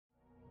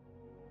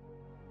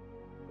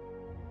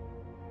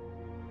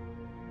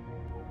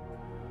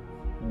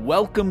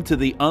Welcome to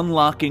the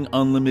Unlocking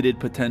Unlimited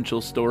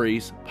Potential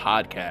Stories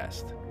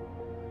podcast.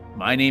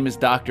 My name is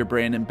Dr.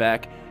 Brandon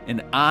Beck,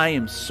 and I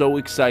am so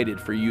excited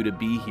for you to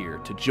be here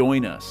to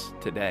join us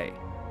today.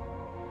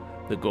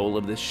 The goal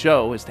of this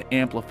show is to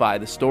amplify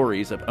the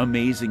stories of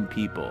amazing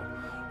people,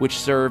 which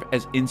serve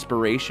as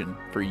inspiration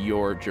for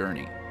your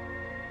journey.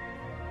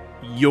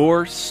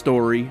 Your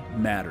story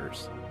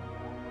matters.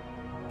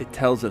 It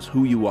tells us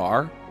who you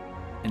are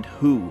and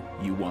who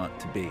you want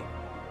to be.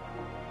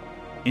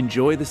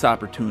 Enjoy this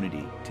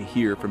opportunity to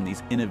hear from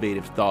these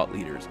innovative thought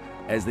leaders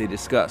as they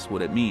discuss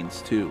what it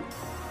means to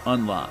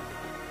unlock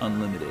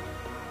unlimited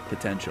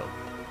potential.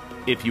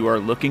 If you are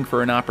looking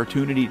for an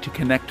opportunity to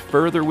connect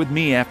further with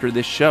me after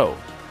this show,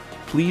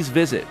 please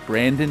visit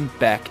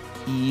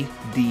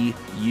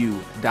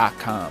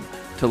brandonbeckedu.com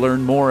to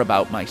learn more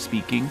about my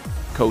speaking,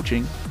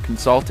 coaching,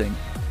 consulting,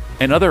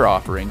 and other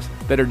offerings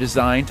that are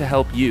designed to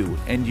help you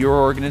and your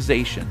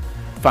organization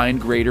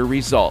find greater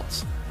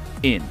results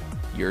in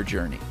your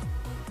journey.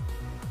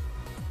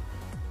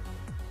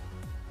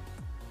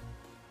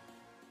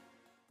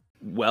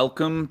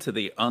 Welcome to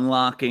the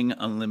Unlocking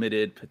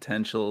Unlimited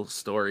Potential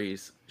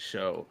Stories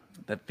show.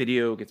 That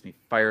video gets me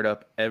fired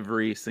up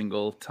every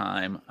single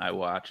time I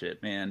watch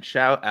it, man.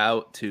 Shout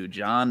out to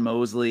John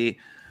Mosley,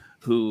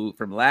 who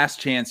from Last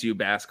Chance U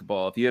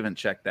Basketball. If you haven't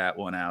checked that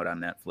one out on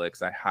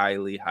Netflix, I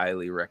highly,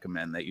 highly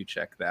recommend that you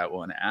check that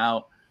one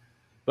out.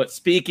 But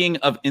speaking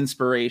of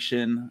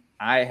inspiration,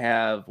 I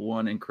have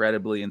one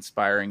incredibly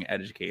inspiring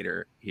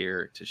educator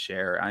here to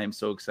share. I am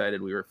so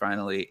excited we were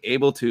finally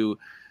able to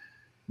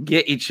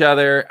get each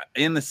other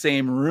in the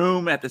same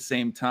room at the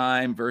same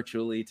time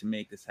virtually to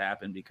make this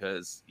happen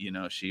because, you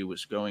know, she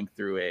was going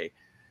through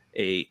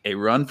a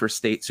run for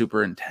state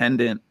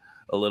superintendent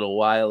a little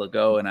while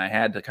ago, and I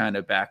had to kind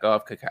of back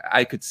off because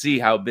I could see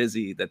how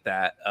busy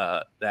that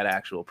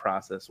actual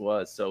process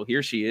was. So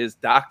here she is,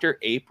 Dr.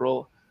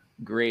 April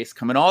Grace,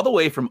 coming all the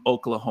way from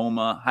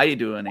Oklahoma. How you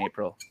doing,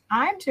 April?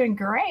 I'm doing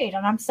great,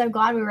 and I'm so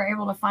glad we were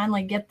able to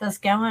finally get this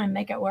going and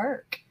make it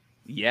work.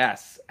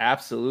 Yes,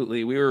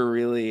 absolutely. We were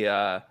really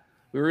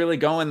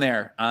going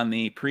there on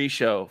the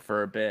pre-show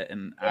for a bit,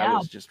 and I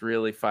was just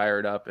really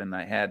fired up, and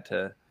I had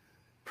to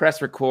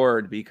press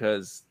record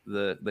because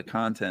the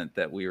content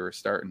that we were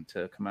starting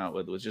to come out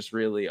with was just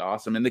really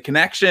awesome, and the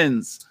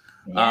connections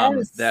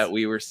that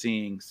we were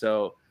seeing.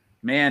 So,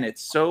 man,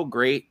 it's so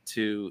great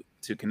to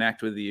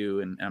connect with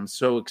you, and I'm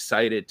so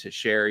excited to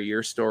share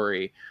your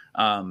story.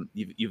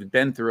 You've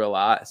been through a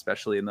lot,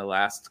 especially in the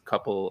last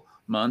couple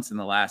months, in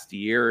the last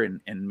year,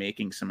 and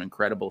making some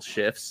incredible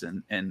shifts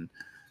and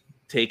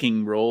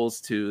taking roles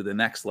to the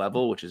next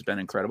level, which has been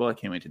incredible. I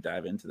can't wait to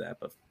dive into that.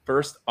 But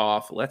first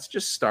off, let's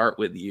just start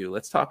with you.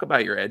 Let's talk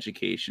about your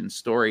education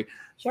story.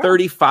 Sure.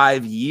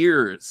 35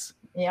 years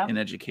in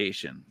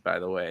education, by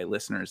the way,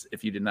 listeners,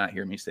 if you did not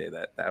hear me say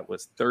that, that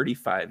was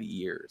 35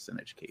 years in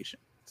education.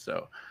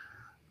 So,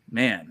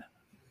 man.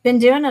 Been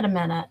doing it a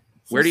minute.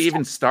 Where do you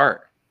even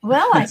start?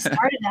 Well, I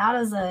started out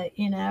as a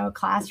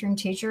classroom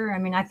teacher. I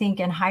mean, I think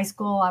in high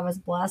school, I was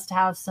blessed to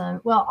have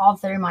all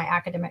through my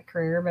academic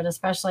career, but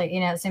especially,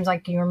 it seems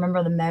like you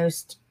remember the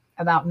most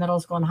about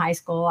middle school and high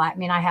school. I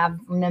mean, I have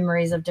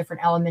memories of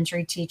different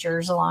elementary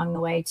teachers along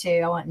the way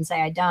too. I wouldn't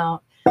say I don't.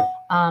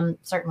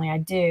 Certainly I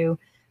do.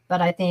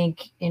 But I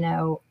think,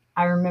 I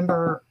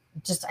rememremember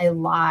just a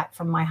lot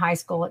from my high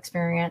school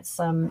experience.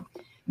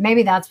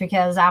 Maybe that's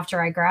because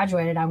after I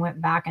graduated, I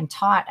went back and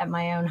taught at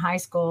my own high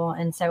school.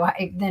 And so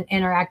I then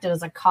interacted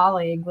as a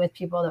colleague with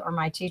people that were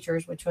my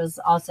teachers, which was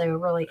also a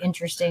really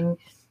interesting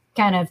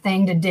kind of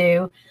thing to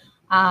do.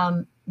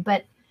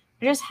 But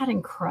I just had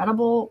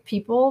incredible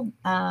people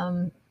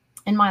in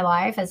my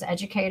life as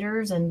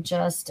educators and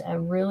just a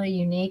really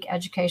unique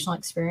educational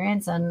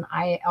experience. And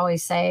I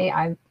always say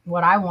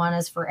what I want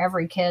is for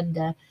every kid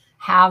to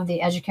have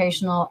the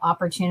educational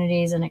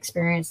opportunities and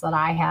experience that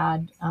I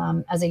had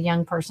as a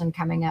young person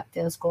coming up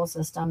through the school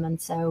system. And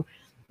so,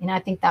 I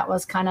think that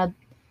was kind of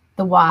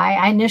the why.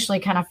 I initially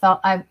kind of felt,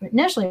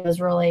 medicine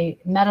was really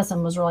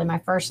my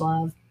first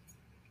love.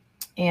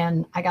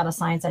 And I got a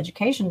science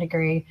education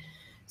degree,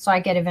 so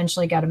I could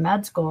eventually go to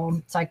med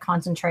school. So I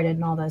concentrated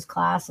in all those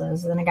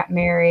classes. Then I got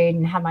married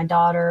and had my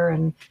daughter.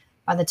 And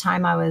by the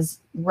time I was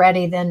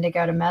ready then to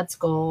go to med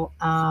school,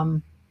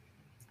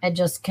 I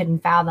just couldn't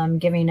fathom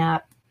giving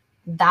up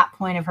that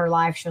point of her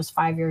life. She was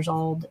 5 years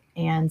old.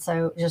 And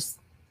so just,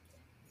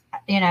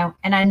 and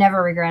I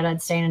never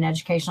regretted staying in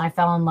education. I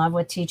fell in love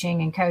with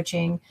teaching and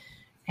coaching,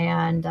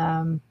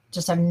 and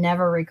just I've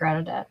never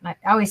regretted it. And I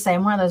always say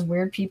I'm one of those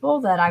weird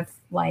people that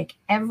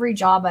every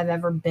job I've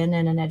ever been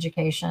in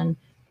education,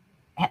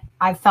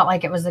 I felt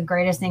like it was the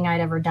greatest thing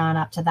I'd ever done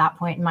up to that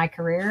point in my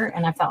career.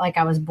 And I felt like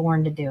I was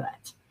born to do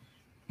it.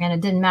 And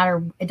it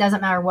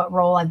doesn't matter what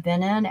role I've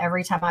been in.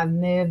 Every time I've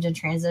moved and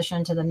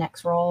transitioned to the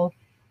next role,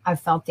 I've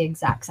felt the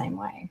exact same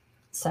way.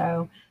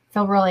 So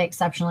feel really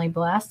exceptionally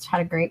blessed.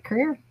 Had a great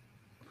career.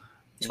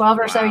 12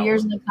 or so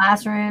years in the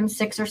classroom,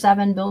 6 or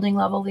 7 building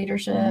level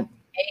leadership,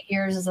 8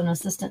 years as an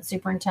assistant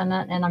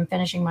superintendent, and I'm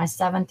finishing my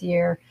 7th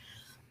year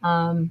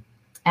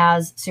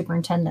as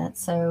superintendent.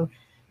 So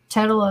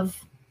total of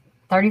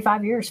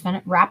 35 years,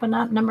 wrapping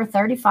up number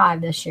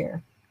 35 this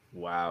year.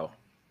 Wow.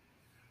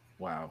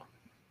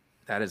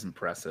 That is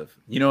impressive.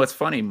 It's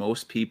funny.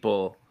 Most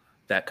people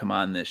that come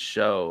on this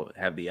show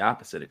have the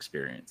opposite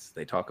experience.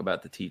 They talk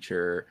about the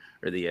teacher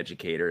or the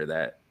educator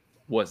that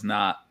was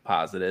not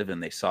positive,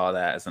 and they saw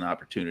that as an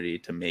opportunity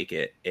to make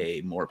it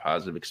a more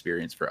positive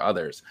experience for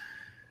others.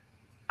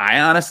 I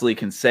honestly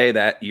can say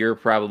that you're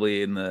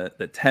probably in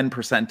the 10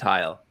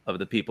 percentile of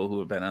the people who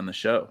have been on the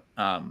show.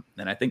 And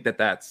I think that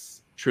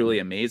that's truly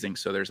amazing.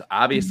 So there's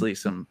obviously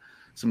some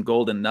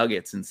golden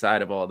nuggets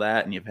inside of all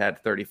that. And you've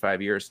had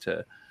 35 years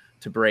to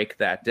break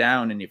that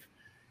down, and you've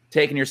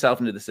taken yourself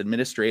into this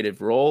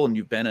administrative role, and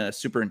you've been a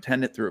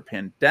superintendent through a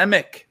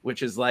pandemic,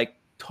 which is like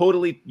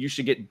totally, you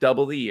should get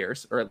double the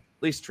years or at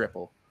least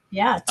triple.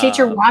 Yeah.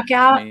 Teacher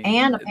walkout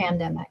and a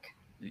pandemic.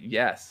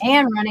 Yes.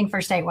 And running for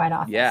statewide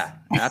office. Yeah.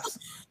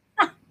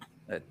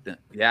 Absolutely.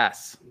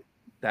 Yes.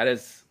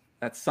 That's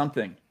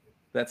something.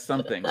 That's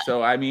something.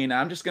 So, I mean,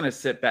 I'm just going to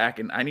sit back,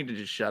 and I need to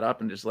just shut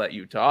up and just let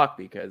you talk,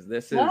 because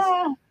this is,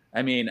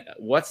 I mean,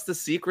 what's the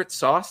secret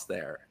sauce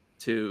there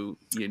to,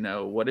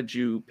 what did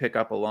you pick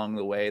up along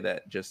the way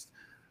that just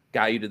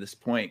got you to this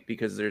point?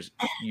 Because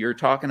you're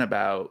talking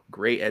about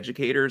great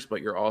educators,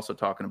 but you're also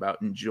talking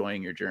about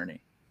enjoying your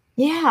journey.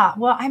 Yeah.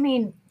 Well, I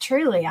mean,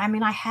 truly,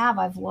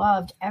 I've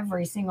loved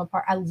every single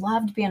part. I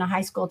loved being a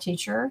high school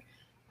teacher.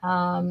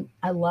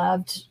 I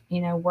loved,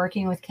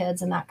 working with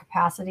kids in that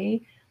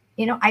capacity.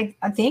 I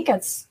think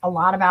it's a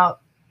lot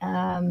about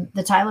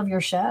the title of your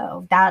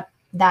show,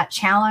 that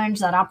challenge,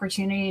 that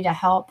opportunity to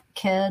help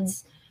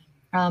kids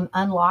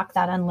unlock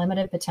that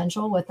unlimited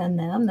potential within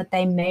them that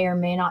they may or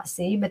may not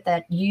see, but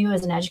that you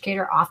as an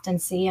educator often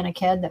see in a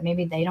kid that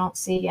maybe they don't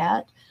see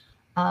yet,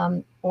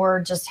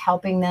 or just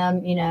helping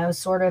them,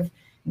 sort of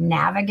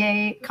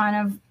navigate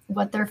kind of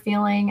what they're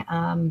feeling.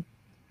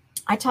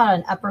 I taught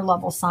an upper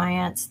level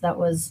science that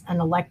was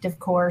an elective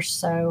course.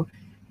 So,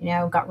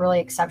 got really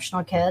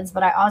exceptional kids,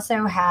 but I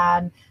also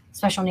had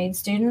special needs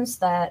students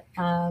that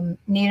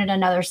needed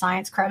another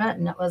science credit,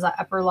 and it was an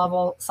upper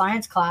level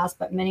science class,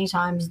 but many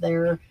times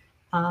they're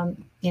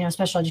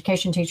special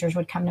education teachers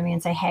would come to me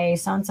and say, hey,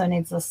 so-and-so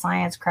needs a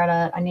science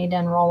credit. I need to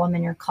enroll them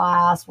in your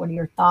class. What are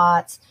your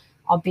thoughts?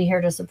 I'll be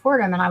here to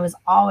support them. And I was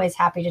always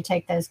happy to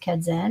take those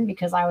kids in,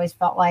 because I always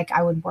felt like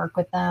I would work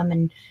with them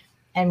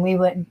and we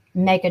would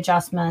make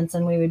adjustments,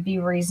 and we would be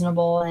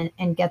reasonable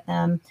and get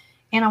them.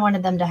 And I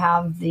wanted them to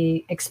have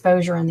the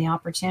exposure and the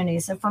opportunity.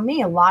 So for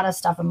me, a lot of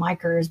stuff in my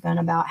career has been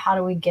about how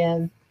do we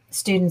give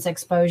students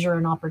exposure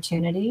and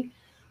opportunity.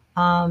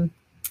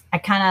 I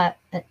kind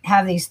of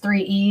have these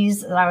 3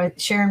 E's that I was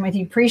sharing with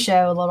you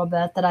pre-show a little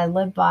bit that I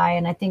live by.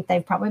 And I think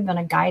they've probably been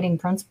a guiding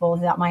principle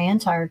throughout my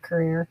entire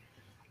career.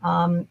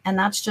 And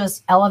that's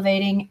just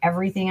elevating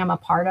everything I'm a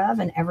part of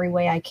in every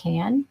way I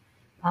can,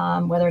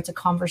 whether it's a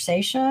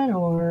conversation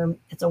or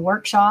it's a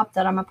workshop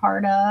that I'm a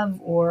part of,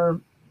 or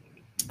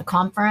a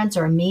conference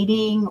or a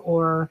meeting,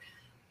 or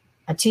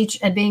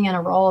being in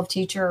a role of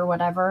teacher or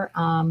whatever.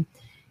 And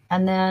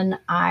then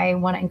I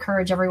want to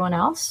encourage everyone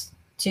else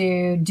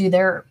to do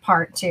their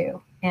part too,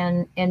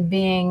 and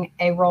being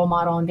a role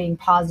model and being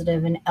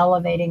positive and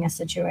elevating a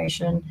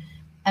situation.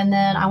 And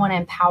then I want to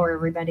empower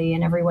everybody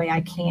in every way I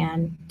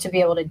can to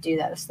be able to do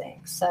those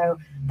things. So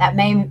that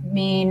may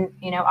mean,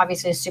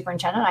 obviously as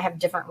superintendent, I have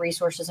different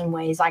resources and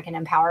ways I can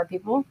empower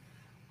people.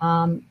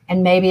 And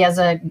maybe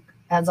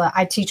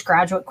I teach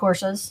graduate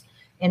courses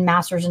in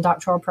master's and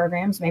doctoral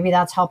programs. Maybe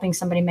that's helping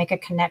somebody make a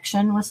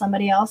connection with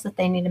somebody else that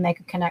they need to make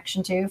a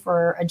connection to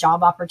for a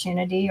job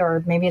opportunity,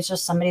 or maybe it's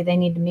just somebody they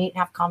need to meet and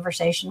have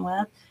conversation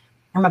with.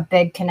 I'm a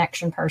big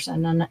connection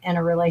person and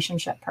a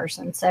relationship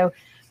person. So,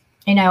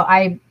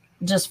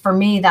 for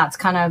me, that's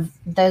kind of,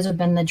 those have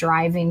been the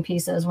driving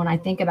pieces when I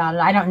think about it.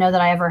 I don't know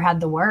that I ever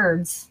had the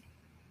words,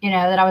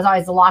 that I was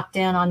always locked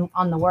in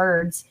on the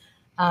words.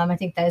 I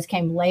think those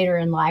came later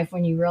in life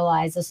when you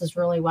realize this is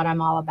really what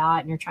I'm all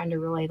about, and you're trying to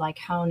really like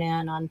hone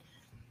in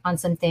on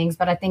some things.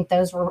 But I think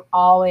those were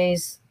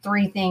always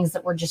 3 things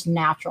that were just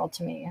natural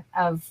to me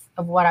of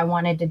what I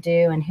wanted to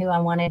do and who I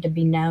wanted to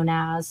be known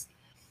as.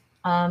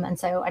 And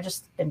so I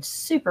just been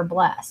super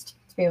blessed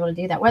to be able to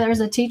do that, whether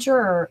as a teacher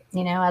or,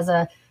 as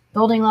a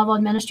building level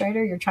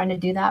administrator. You're trying to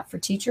do that for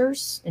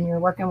teachers, and you're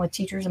working with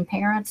teachers and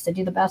parents to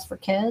do the best for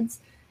kids.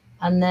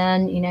 And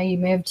then, you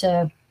move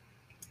to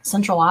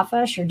central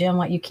office, you're doing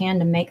what you can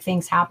to make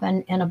things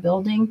happen in a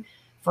building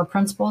for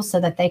principals so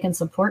that they can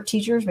support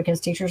teachers, because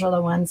teachers are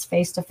the ones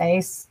face to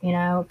face,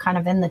 kind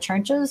of in the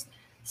trenches.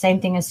 Same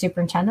thing as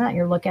superintendent.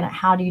 You're looking at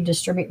how do you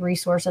distribute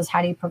resources?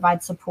 How do you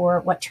provide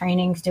support? What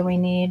trainings do we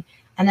need?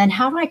 And then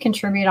how do I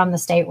contribute on the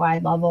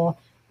statewide level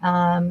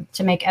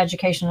to make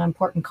education an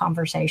important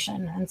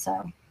conversation? And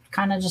so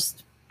kind of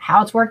just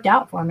how it's worked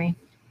out for me.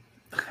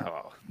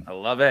 Oh, I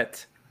love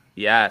it.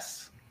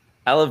 Yes.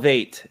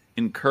 Elevate,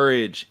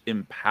 encourage,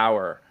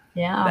 empower.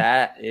 Yeah.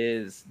 That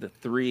is the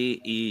 3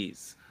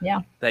 E's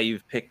that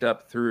you've picked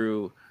up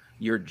through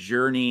your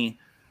journey,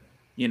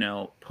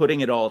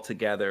 putting it all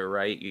together,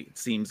 right? It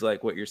seems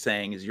like what you're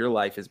saying is your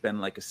life has been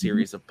like a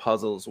series of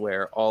puzzles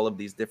where all of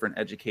these different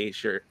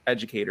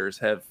educators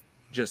have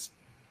just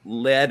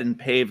led and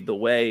paved the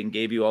way and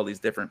gave you all these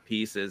different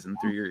pieces. And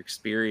through your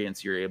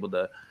experience, you're able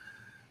to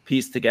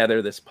piece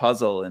together this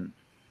puzzle. And,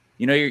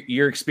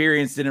 your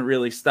experience didn't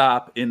really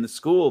stop in the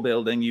school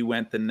building. You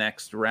went the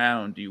next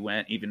round. You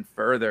went even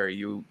further.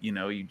 You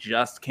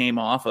just came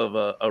off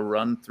of a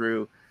run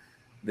through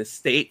the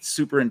state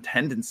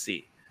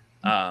superintendency.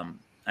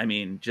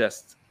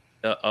 Just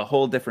a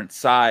whole different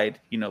side,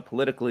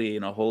 politically,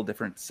 and a whole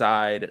different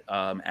side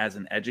as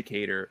an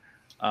educator.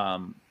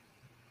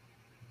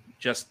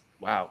 Just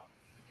wow.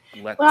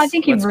 I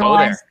think you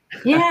realize,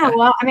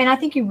 I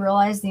think you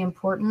realize the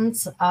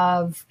importance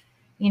of,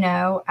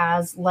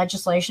 as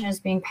legislation is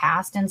being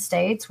passed in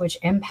states, which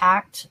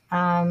impact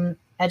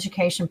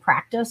education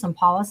practice and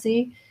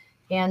policy.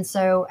 And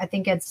so I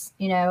think it's,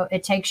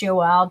 it takes you a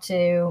while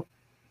to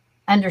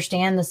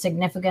understand the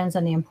significance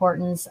and the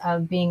importance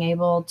of being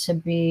able to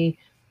be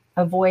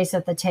a voice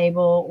at the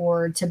table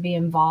or to be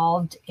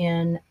involved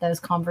in those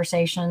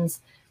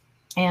conversations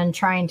and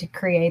trying to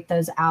create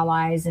those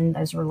allies and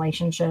those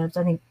relationships.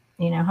 I think,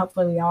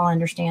 hopefully we all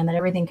understand that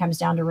everything comes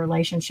down to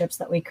relationships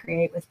that we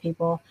create with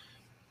people.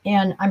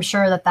 And I'm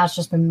sure that that's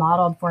just been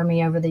modeled for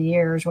me over the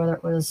years, whether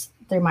it was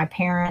through my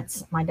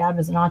parents. My dad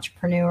was an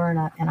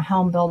entrepreneur and a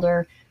home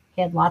builder.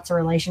 He had lots of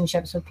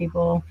relationships with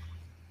people.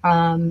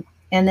 And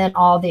then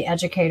all the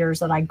educators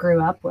that I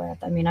grew up with.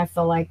 I mean, I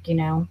feel like,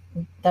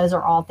 those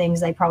are all things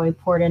they probably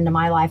poured into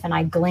my life and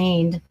I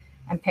gleaned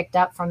and picked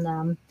up from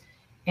them.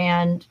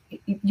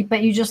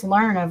 But you just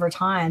learn over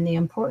time the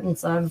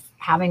importance of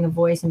having a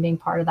voice and being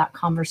part of that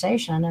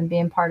conversation and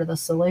being part of the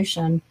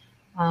solution,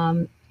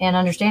 and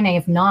understanding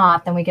if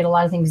not, then we get a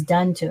lot of things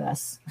done to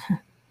us.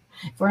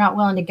 If we're not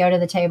willing to go to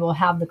the table,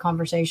 have the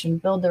conversation,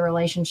 build the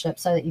relationship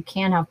so that you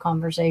can have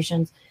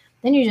conversations,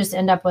 then you just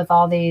end up with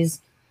all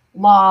these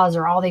laws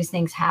or all these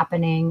things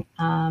happening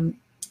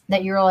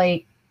that you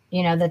really,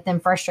 that then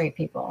frustrate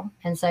people.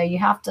 And so you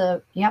have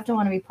to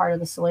want to be part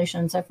of the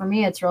solution. So for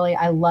me, it's really,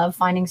 I love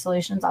finding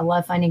solutions. I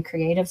love finding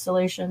creative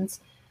solutions.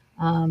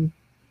 And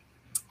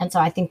so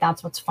I think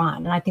that's what's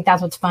fun. And I think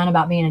that's what's fun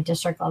about being a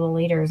district level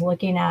leader, is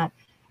looking at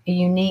a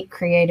unique,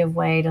 creative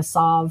way to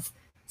solve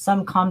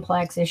some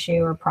complex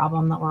issue or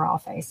problem that we're all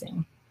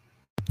facing.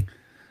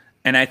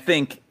 And I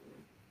think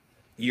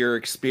your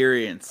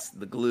experience,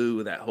 the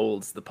glue that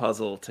holds the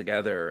puzzle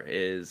together,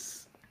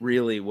 is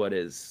really what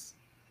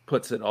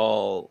puts it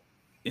all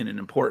in an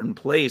important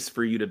place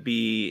for you to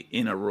be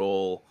in a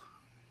role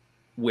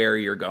where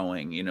you're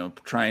going,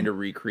 trying to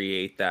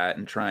recreate that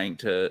and trying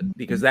to,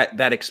 because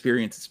that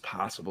experience is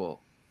possible.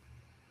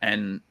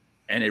 And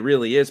it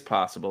really is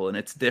possible. And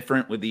it's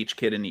different with each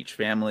kid and each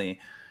family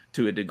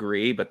to a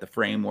degree, but the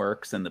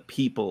frameworks and the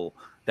people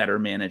that are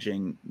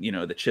managing,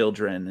 the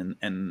children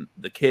and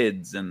the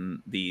kids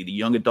and the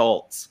young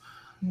adults,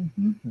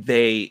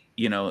 they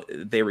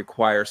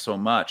require so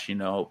much.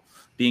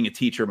 Being a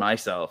teacher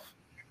myself,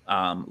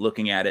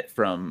 looking at it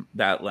from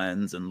that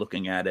lens and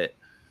looking at it,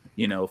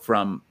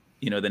 from,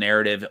 the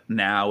narrative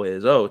now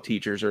is,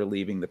 teachers are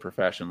leaving the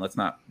profession. Let's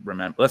not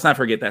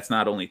forget that's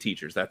not only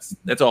teachers.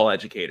 That's all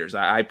educators.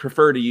 I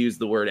prefer to use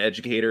the word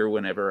educator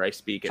whenever I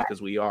speak it,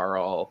 because we are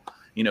all,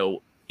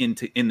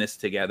 in this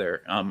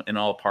together, in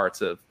all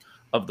parts of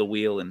the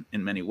wheel in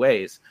many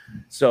ways.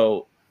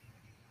 So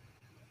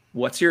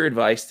what's your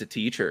advice to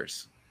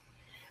teachers?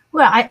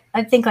 Well,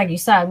 I think, like you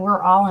said,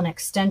 we're all an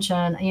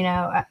extension.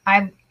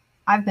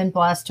 I've been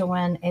blessed to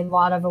win a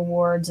lot of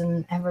awards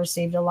and have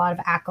received a lot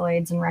of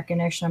accolades and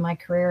recognition in my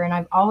career. And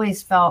I've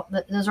always felt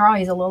that those are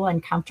always a little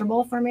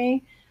uncomfortable for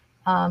me,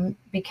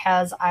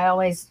 because I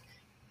always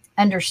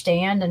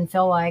understand and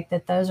feel like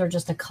that those are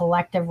just a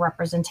collective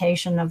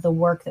representation of the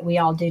work that we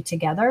all do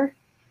together.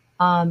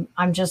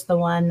 I'm just the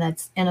one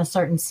that's in a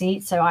certain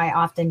seat, so I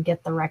often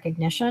get the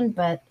recognition,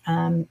 but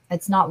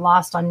it's not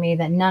lost on me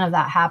that none of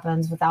that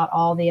happens without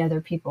all the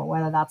other people,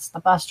 whether that's the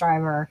bus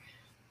driver,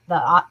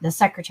 the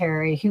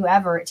secretary,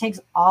 whoever. It takes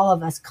all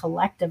of us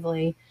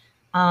collectively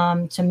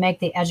to make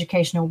the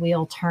educational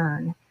wheel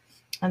turn.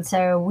 And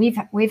so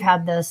we've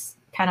had this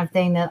kind of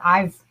thing that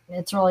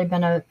it's really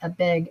been a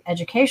big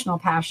educational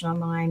passion of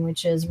mine,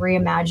 which is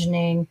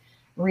reimagining,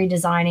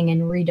 redesigning,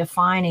 and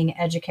redefining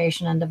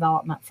education and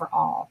development for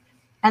all.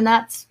 And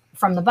that's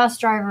from the bus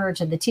driver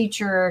to the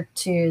teacher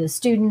to the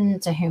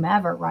student to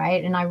whomever,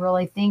 right? And I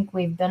really think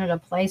we've been at a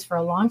place for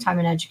a long time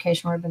in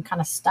education where we've been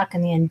kind of stuck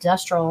in the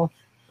industrial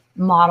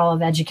model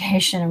of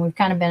education, and we've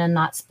kind of been in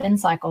that spin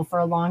cycle for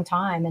a long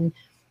time. And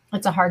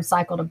it's a hard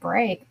cycle to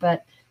break,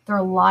 but there are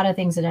a lot of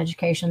things in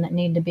education that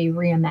need to be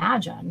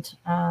reimagined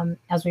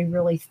as we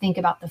really think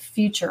about the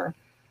future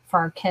for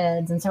our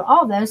kids. And so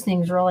all those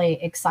things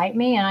really excite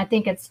me. And I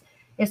think it's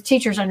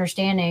teachers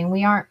understanding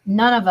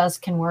none of us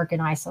can work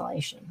in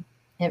isolation.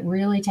 It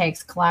really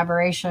takes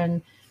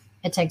collaboration.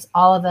 It takes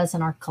all of us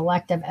and our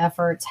collective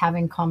efforts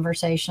having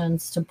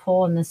conversations to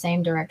pull in the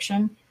same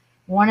direction.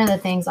 One of the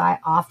things I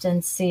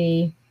often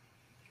see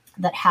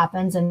that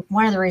happens, and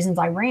one of the reasons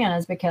I ran,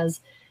 is because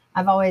I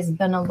I've always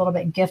been a little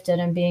bit gifted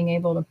in being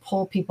able to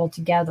pull people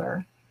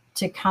together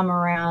to come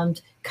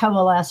around,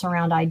 coalesce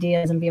around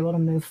ideas and be able to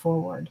move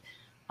forward.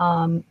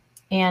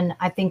 And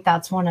I think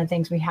that's one of the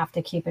things we have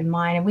to keep in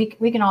mind. And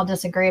we can all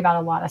disagree about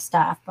a lot of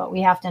stuff, but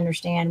we have to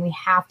understand we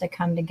have to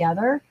come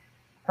together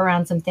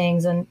around some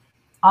things. And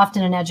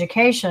often in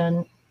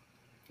education,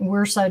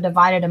 we're so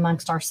divided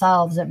amongst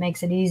ourselves, it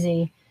makes it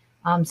easy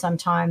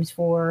sometimes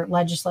for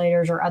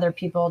legislators or other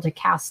people to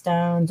cast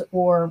stones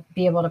or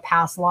be able to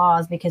pass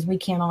laws because we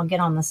can't all get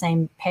on the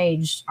same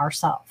page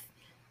ourselves.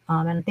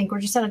 And I think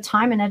we're just at a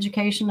time in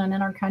education and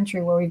in our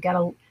country where we've got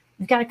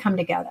to come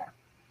together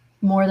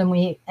more than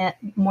we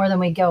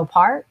go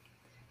apart.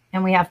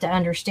 And we have to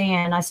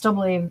understand, I still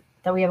believe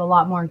that we have a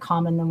lot more in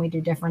common than we do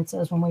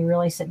differences when we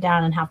really sit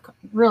down and have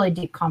really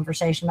deep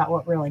conversation about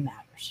what really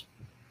matters.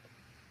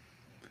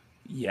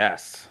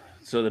 Yes.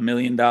 So the $1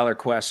 million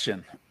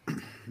question,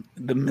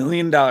 the $1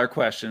 million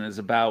question is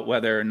about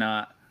whether or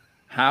not,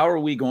 how are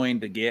we going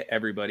to get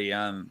everybody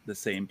on the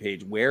same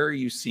page? Where are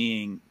you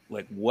seeing,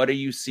 like, what are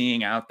you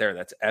seeing out there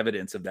that's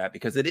evidence of that?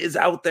 Because it is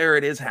out there,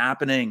 it is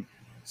happening.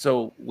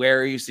 So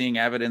where are you seeing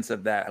evidence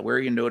of that? Where are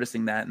you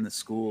noticing that in the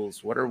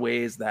schools? What are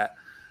ways that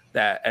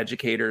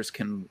educators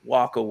can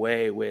walk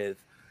away with,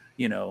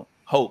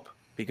 hope,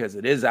 because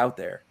it is out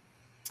there?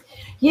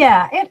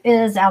 Yeah, it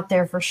is out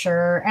there for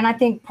sure. And I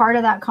think part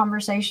of that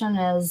conversation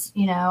is,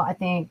 I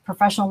think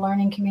professional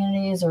learning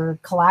communities or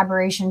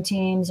collaboration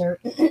teams or,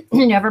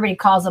 everybody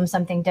calls them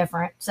something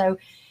different. So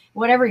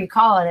whatever you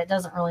call it, it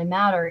doesn't really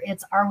matter.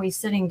 It's, are we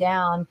sitting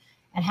down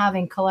and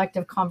having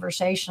collective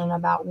conversation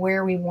about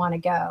where we want to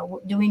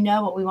go? Do we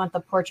know what we want the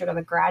portrait of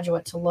a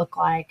graduate to look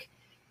like,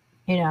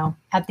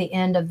 at the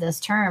end of this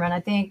term? And I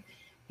think,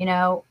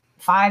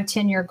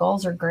 5-10-year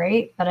goals are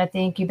great, but I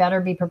think you better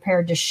be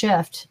prepared to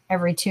shift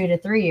every 2 to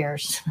 3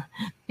 years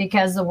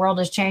because the world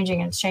is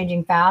changing and it's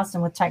changing fast.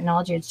 And with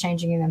technology, it's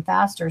changing even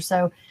faster.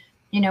 So,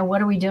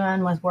 what are we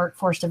doing with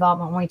workforce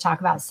development when we talk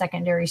about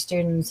secondary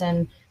students?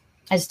 And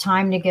it's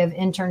time to give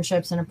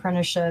internships and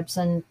apprenticeships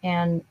and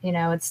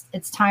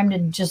it's time to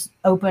just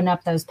open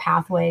up those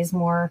pathways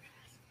more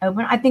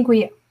open. I think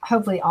we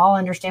hopefully all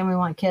understand we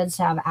want kids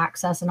to have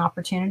access and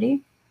opportunity.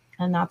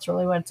 And that's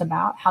really what it's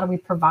about. How do we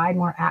provide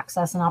more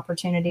access and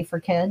opportunity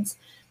for kids?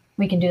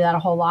 We can do that a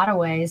whole lot of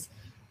ways.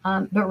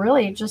 But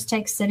really, it just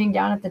takes sitting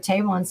down at the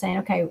table and saying,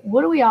 okay,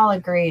 what do we all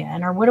agree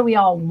in? Or what do we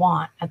all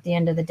want at the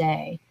end of the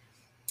day?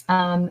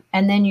 And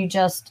then you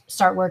just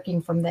start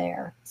working from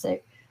there. So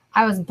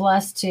I was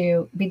blessed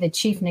to be the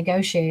chief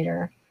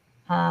negotiator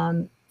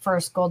for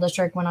a school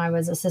district when I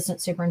was assistant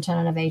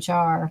superintendent of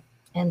HR.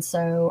 And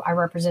so I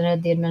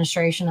represented the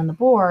administration and the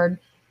board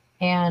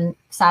and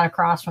sat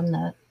across from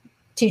the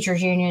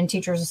teachers union,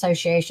 teachers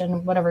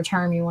association, whatever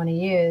term you want to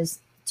use,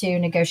 to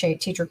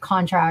negotiate teacher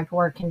contract,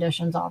 work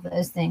conditions, all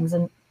those things.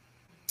 And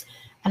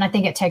I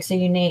think it takes a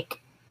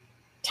unique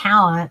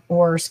talent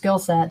or skill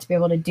set to be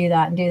able to do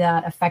that and do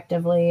that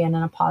effectively and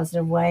in a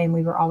positive way. And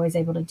we were always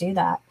able to do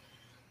that.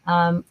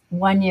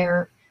 One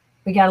year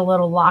we got a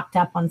little locked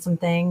up on some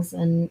things,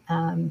 and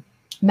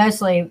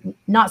mostly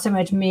not so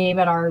much me,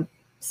 but our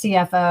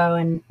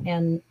CFO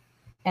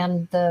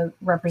and the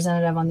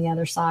representative on the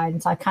other side.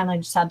 And so I kind of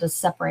just had to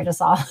separate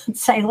us all and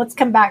say, let's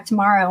come back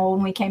tomorrow.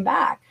 When we came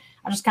back,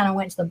 I just kind of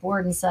went to the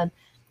board and said,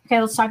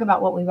 okay, let's talk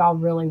about what we all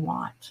really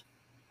want.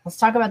 Let's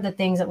talk about the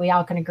things that we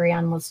all can agree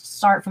on. Let's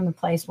start from the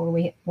place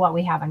where what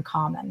we have in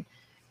common.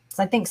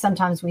 So I think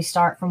sometimes we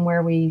start from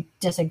where we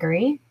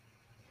disagree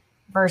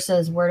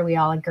versus where do we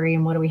all agree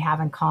and what do we have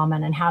in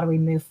common and how do we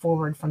move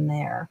forward from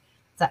there.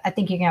 So I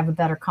think you can have a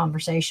better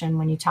conversation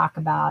when you talk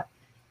about,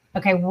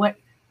 okay, what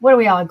do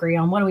we all agree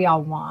on? What do we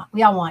all want?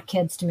 We all want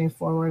kids to move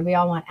forward. We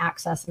all want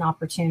access and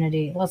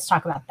opportunity. Let's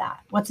talk about that.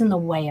 What's in the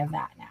way of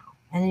that now?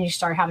 And then you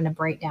start having to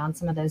break down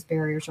some of those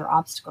barriers or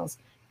obstacles.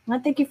 And I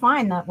think you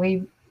find that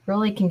we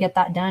really can get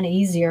that done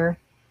easier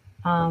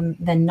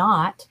than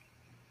not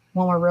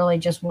when we're really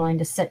just willing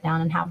to sit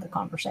down and have the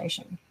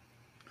conversation.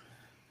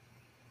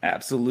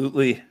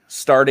 Absolutely.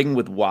 Starting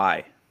with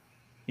why,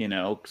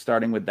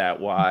 starting with that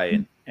why.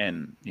 Mm-hmm.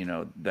 And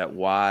that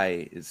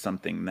why is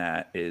something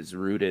that is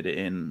rooted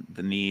in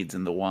the needs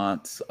and the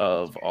wants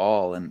of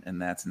all.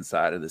 And that's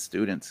inside of the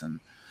students. And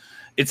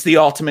it's the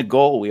ultimate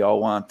goal. We all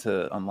want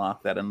to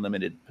unlock that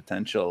unlimited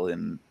potential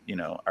in,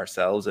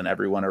 ourselves and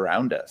everyone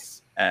around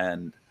us.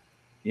 And,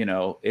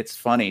 it's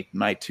funny,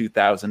 my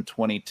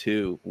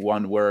 2022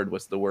 one word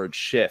was the word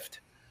shift.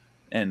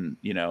 And,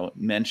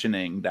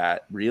 mentioning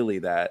that really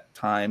that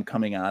time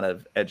coming out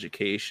of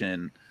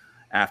education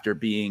after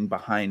being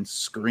behind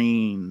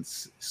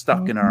screens,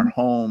 stuck in our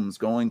homes,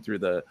 going through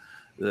the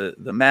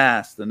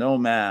mask, the no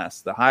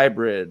mask, the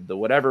hybrid, the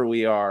whatever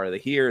we are, the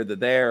here, the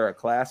there, a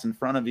class in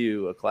front of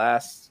you, a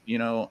class,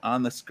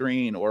 on the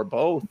screen, or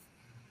both,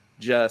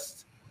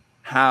 just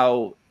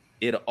how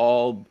it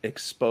all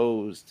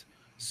exposed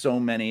so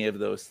many of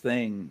those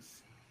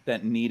things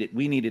that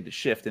we needed to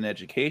shift in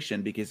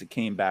education, because it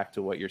came back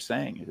to what you're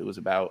saying. It was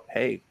about,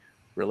 hey,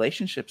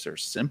 relationships are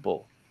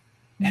simple.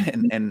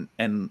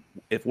 And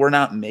if we're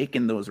not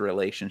making those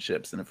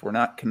relationships, and if we're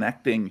not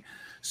connecting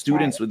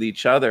students Right. with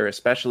each other,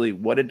 especially,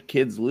 what did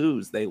kids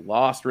lose? They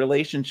lost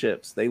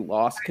relationships, they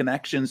lost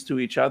connections to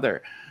each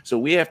other. So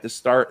we have to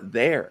start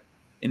there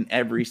in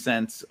every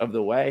sense of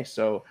the way.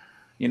 So,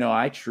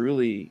 I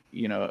truly,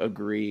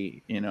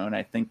 agree, and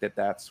I think that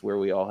that's where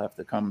we all have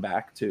to come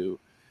back to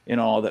in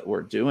all that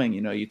we're doing.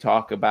 You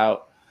talk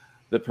about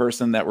the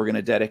person that we're going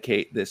to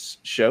dedicate this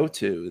show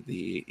to.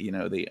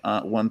 The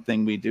one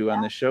thing we do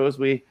on this show is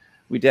we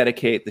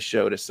dedicate the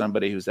show to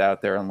somebody who's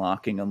out there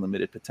unlocking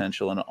unlimited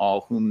potential in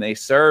all whom they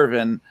serve.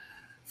 And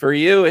for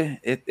you,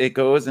 it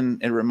goes and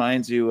it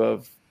reminds you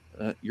of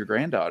your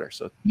granddaughter.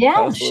 So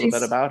tell us a little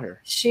bit about her.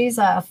 She's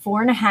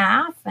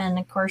 4.5, and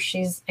of course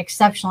she's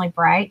exceptionally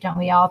bright. Don't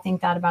we all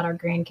think that about our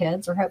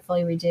grandkids, or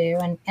hopefully we do?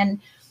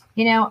 And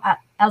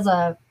as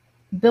a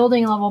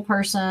building level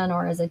person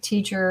or as a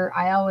teacher,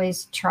 I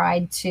always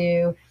tried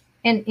to,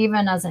 and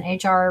even as an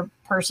HR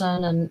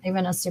person and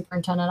even as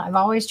superintendent, I've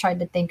always tried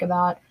to think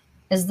about,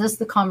 is this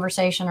the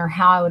conversation or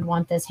how I would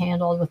want this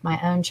handled with my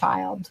own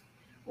child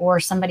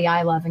or somebody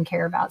I love and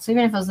care about? So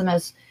even if it was the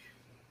most,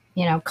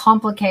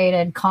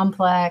 complicated,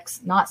 complex,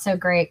 not so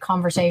great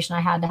conversation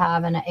I had to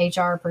have in an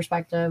HR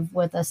perspective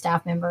with a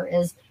staff member,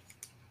 is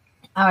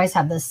I always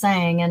have this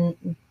saying,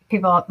 and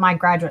people, my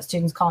graduate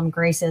students call them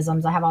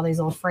gracisms. I have all these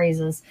little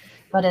phrases,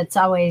 but it's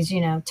always,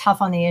 tough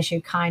on the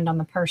issue, kind on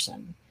the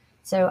person.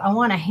 So I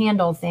want to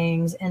handle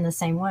things in the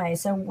same way.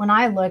 So when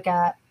I look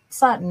at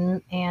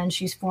Sutton and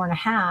she's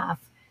 4.5,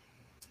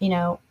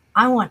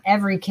 I want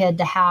every kid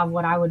to have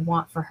what I would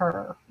want for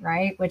her,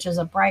 right? Which is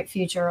a bright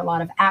future, a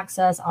lot of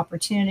access,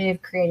 opportunity,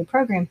 creative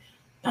program.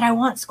 But I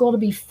want school to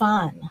be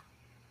fun.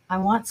 I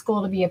want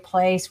school to be a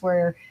place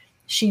where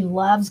she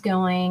loves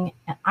going.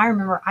 And I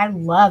remember I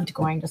loved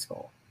going to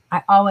school.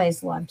 I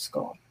always loved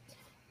school.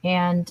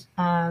 And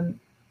I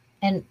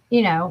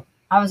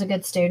was a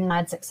good student. I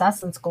had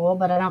success in school,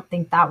 but I don't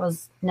think that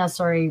wasn't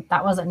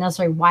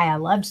necessarily why I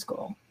loved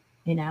school.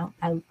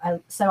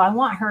 So I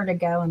want her to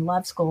go and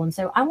love school. And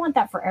so I want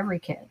that for every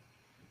kid.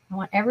 I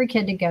want every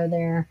kid to go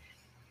there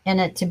and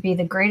it to be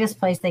the greatest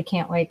place they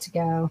can't wait to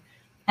go.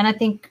 And I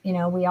think,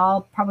 we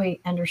all probably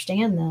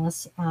understand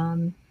this,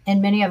 and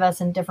many of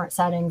us in different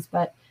settings,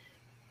 but,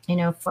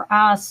 for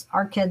us,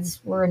 our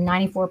kids were in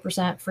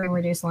 94% free and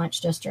reduced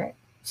lunch district.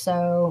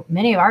 So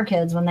many of our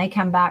kids, when they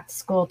come back to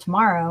school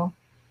tomorrow,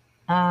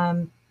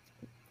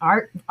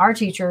 our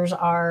teachers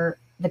are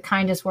the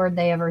kindest word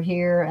they ever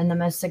hear and the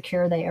most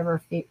secure they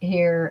ever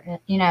hear,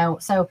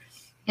 so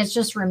it's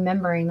just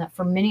remembering that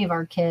for many of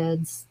our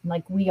kids,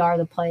 like, we are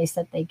the place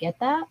that they get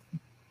that.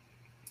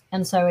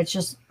 And so it's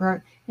just,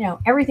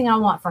 everything I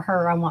want for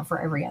her, I want for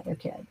every other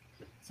kid.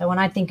 So when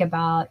I think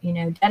about,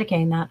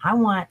 dedicating that, I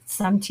want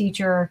some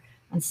teacher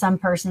and some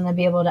person to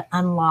be able to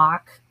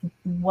unlock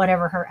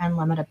whatever her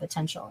unlimited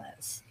potential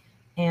is.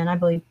 And I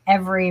believe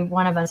every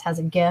one of us has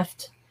a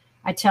gift.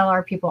 I tell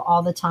our people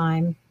all the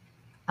time,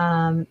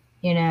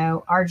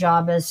 our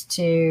job is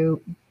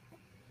to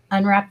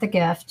unwrap the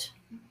gift,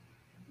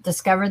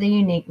 discover the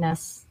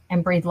uniqueness,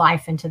 and breathe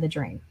life into the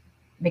dream.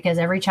 Because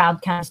every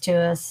child comes to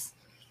us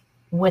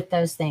with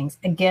those things,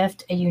 a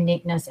gift, a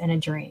uniqueness, and a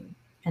dream.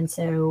 And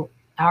so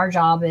our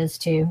job is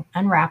to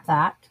unwrap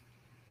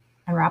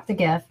the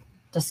gift,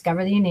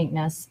 discover the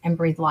uniqueness, and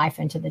breathe life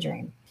into the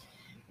dream.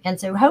 And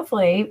so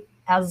hopefully,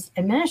 as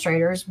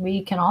administrators,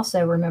 we can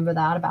also remember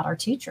that about our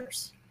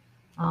teachers,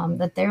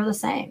 that they're the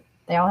same.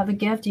 They all have a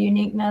gift, a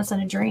uniqueness,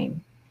 and a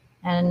dream.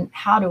 And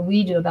how do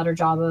we do a better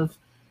job of,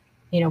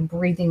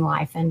 breathing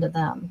life into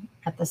them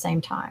at the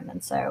same time?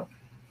 And so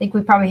I think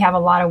we probably have a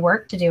lot of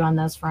work to do on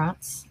those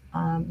fronts.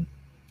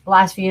 The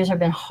last few years have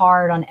been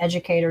hard on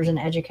educators and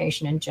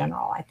education in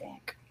general, I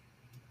think.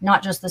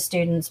 Not just the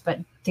students, but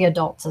the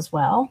adults as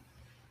well.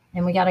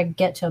 And we got to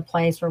get to a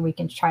place where we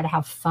can try to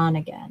have fun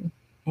again,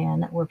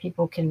 and where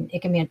it can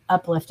be an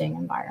uplifting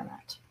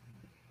environment.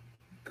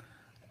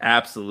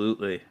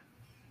 Absolutely.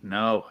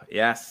 No,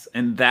 yes.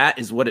 And that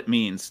is what it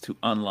means to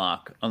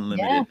unlock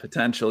unlimited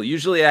potential.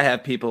 Usually I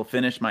have people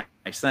finish my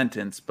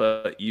sentence,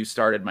 but you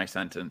started my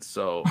sentence.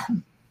 So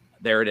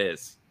there it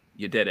is.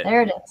 You did it.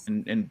 There it is.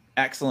 In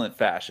excellent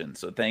fashion.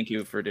 So thank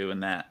you for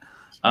doing that.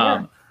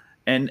 Sure.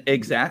 And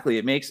exactly,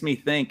 it makes me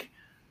think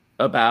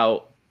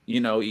about,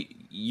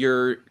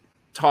 you're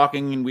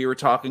talking, and we were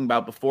talking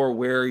about before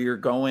where you're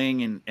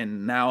going,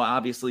 and now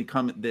obviously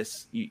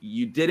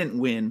you didn't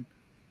win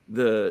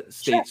the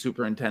state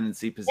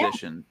superintendency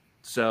position.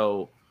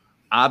 So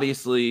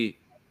obviously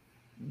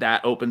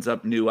that opens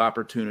up new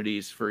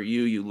opportunities for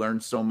you. You learn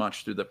so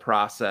much through the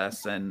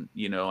process. And,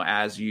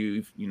 as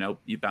you've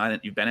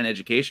been in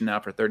education now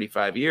for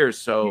 35 years.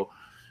 So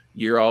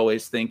you're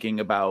always thinking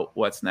about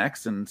what's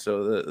next. And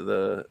so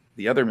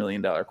the other $1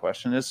 million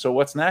question is, so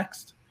what's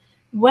next?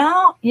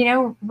 Well,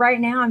 right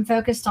now I'm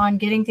focused on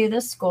getting through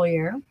this school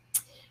year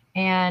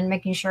and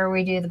making sure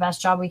we do the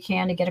best job we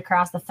can to get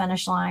across the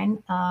finish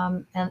line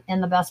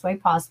in the best way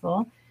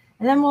possible.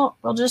 And then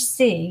we'll just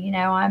see.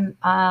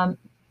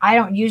 I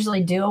don't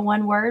usually do a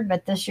one word,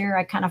 but this year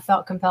I kind of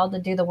felt compelled to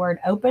do the word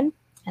open.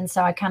 And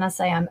so I kind of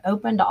say I'm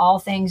open to all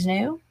things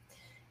new.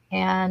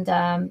 And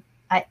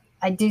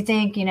I do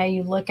think, you know,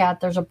 you look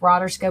at, there's a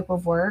broader scope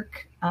of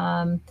work.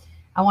 I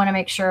want to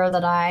make sure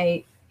that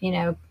I, you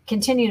know,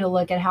 continue to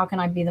look at how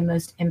can I be the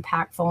most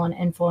impactful and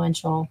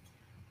influential,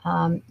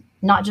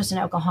 not just in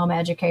Oklahoma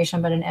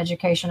education, but in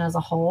education as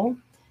a whole.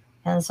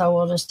 And so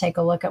we'll just take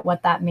a look at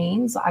what that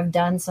means. I've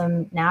done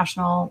some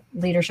national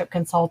leadership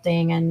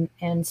consulting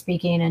and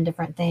speaking and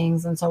different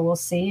things. And so we'll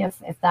see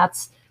if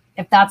that's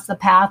the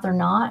path or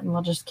not. And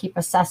we'll just keep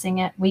assessing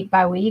it week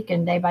by week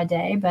and day by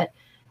day. But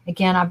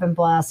again, I've been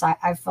blessed.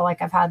 I feel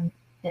like I've had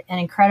an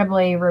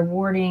incredibly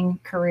rewarding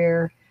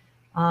career.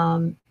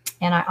 And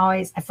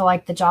I feel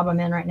like the job I'm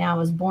in right now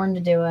was born to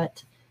do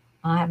it.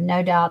 I have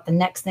no doubt the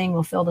next thing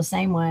will feel the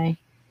same way.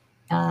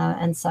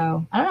 And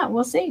so I don't know.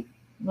 We'll see.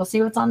 We'll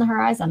see what's on the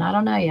horizon. I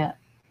don't know yet.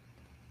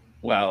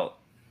 Well,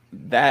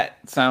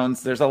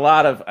 there's a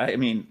lot of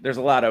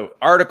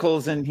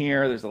articles in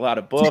here. There's a lot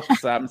of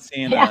books. I'm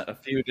seeing a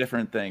few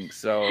different things.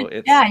 So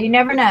you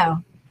never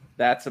know.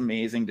 That's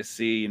amazing to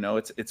see. You know,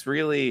 it's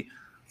really,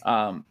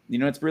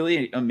 it's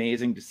really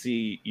amazing to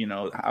see, you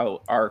know,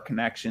 how our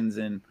connections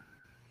and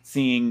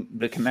seeing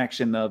the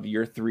connection of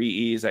your 3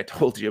 E's. I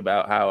told you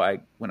about how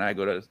when I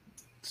go to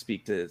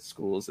speak to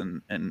schools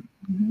and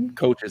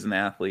coaches and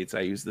athletes,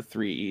 I use the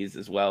 3 E's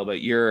as well.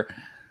 But your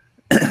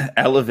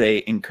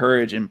elevate,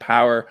 encourage,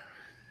 empower.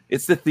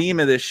 It's the theme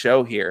of this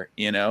show here,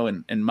 you know,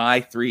 and my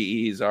 3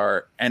 E's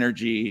are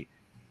energy,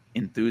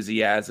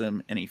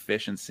 enthusiasm, and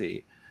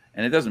efficiency.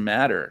 And it doesn't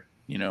matter,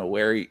 you know,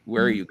 where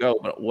you go,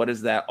 but what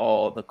is that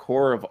all? The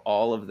core of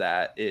all of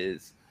that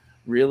is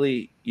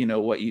really, you know,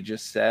 what you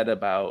just said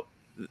about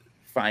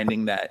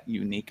finding that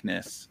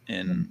uniqueness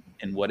in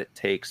what it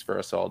takes for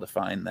us all to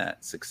find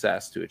that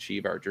success to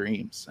achieve our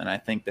dreams. And I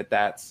think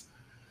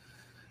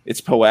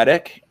it's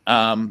poetic,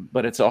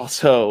 but it's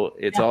also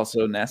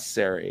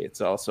necessary.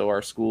 It's also,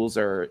 our schools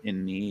are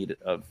in need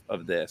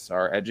of this.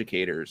 Our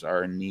educators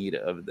are in need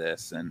of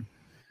this. And,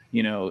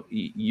 you know,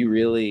 you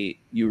really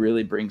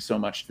bring so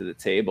much to the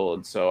table.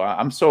 And so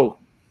I'm so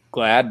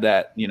glad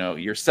that, you know,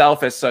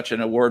 yourself as such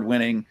an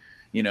award-winning,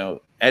 you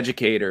know,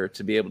 educator,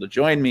 to be able to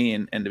join me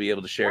and to be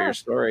able to share your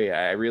story.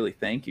 I really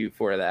thank you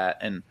for that.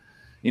 And,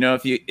 you know,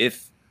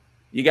 if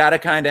you got to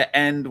kind of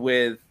end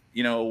with,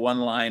 you know,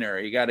 one-liner,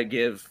 you got to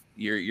give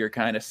your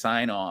kind of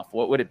sign off,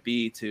 what would it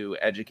be to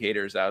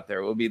educators out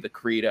there? What would be the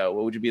credo?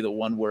 What would be the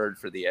one word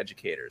for the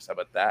educators? How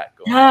about that?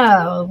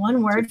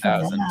 One word for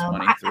them.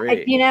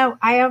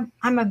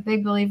 I'm a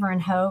big believer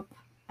in hope.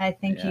 I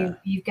think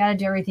you've got to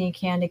do everything you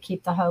can to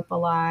keep the hope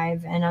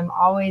alive. And I'm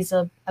always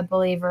a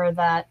believer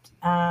that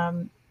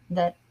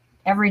that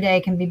every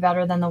day can be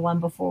better than the one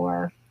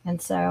before.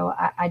 And so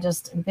I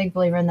just am a big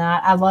believer in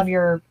that. I love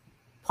your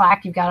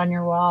plaque you've got on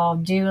your wall.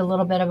 Do a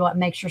little bit of what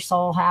makes your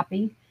soul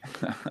happy.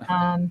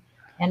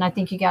 And I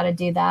think you got to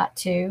do that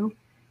too.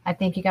 I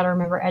think you got to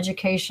remember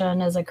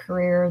education is a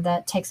career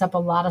that takes up a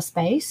lot of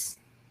space.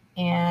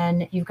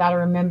 And you've got to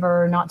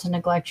remember not to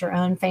neglect your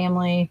own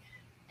family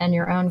and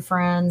your own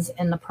friends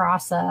in the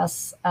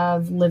process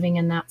of living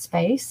in that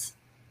space.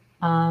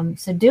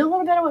 So do a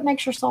little bit of what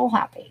makes your soul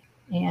happy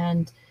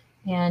and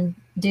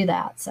do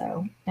that.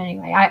 So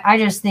anyway, I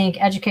just think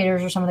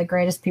educators are some of the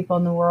greatest people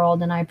in the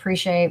world. And I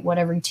appreciate what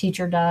every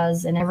teacher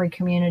does in every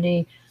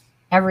community,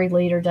 every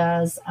leader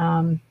does.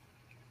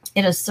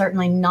 It is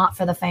certainly not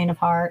for the faint of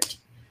heart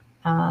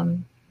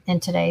in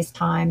today's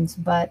times,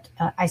 but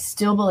I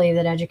still believe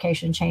that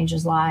education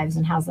changes lives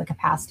and has the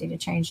capacity to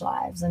change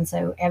lives. And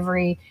so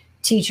every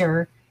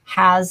teacher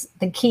has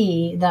the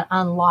key that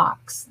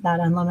unlocks that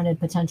unlimited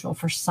potential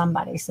for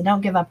somebody. So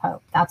don't give up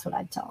hope. That's what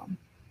I'd tell them.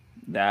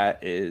 That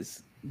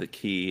is the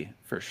key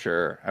for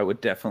sure. I would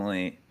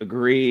definitely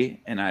agree.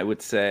 And I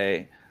would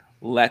say,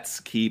 let's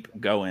keep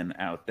going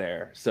out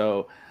there.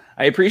 So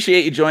I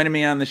appreciate you joining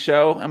me on the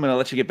show. I'm going to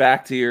let you get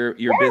back to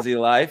your busy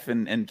life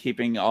and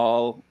keeping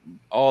all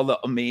the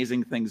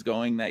amazing things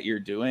going that you're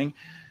doing.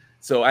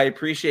 So I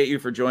appreciate you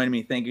for joining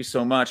me. Thank you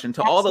so much. And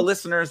to all the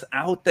listeners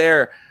out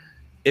there,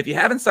 if you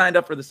haven't signed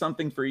up for the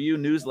Something for You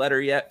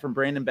newsletter yet from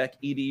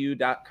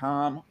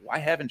BrandonBeckEDU.com, why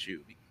haven't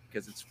you?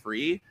 Because it's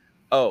free.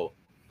 Oh,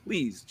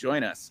 please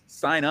join us.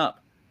 Sign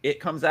up. It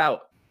comes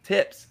out.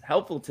 Tips,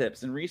 helpful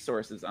tips and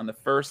resources on the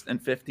 1st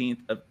and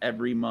 15th of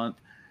every month,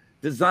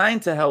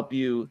 designed to help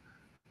you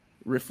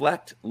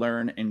reflect,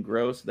 learn, and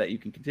grow so that you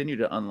can continue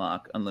to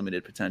unlock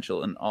unlimited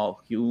potential in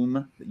all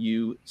whom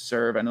you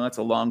serve. I know that's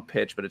a long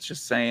pitch, but it's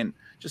just saying,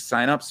 just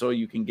sign up so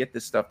you can get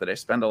this stuff that I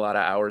spend a lot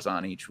of hours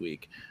on each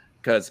week,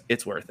 because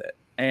it's worth it.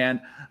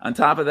 And on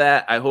top of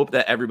that, I hope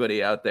that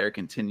everybody out there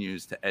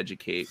continues to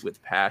educate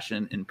with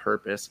passion and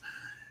purpose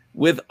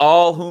with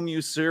all whom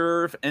you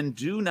serve. And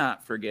do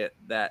not forget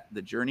that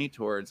the journey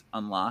towards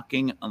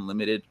unlocking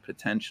unlimited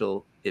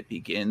potential, it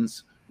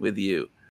begins with you.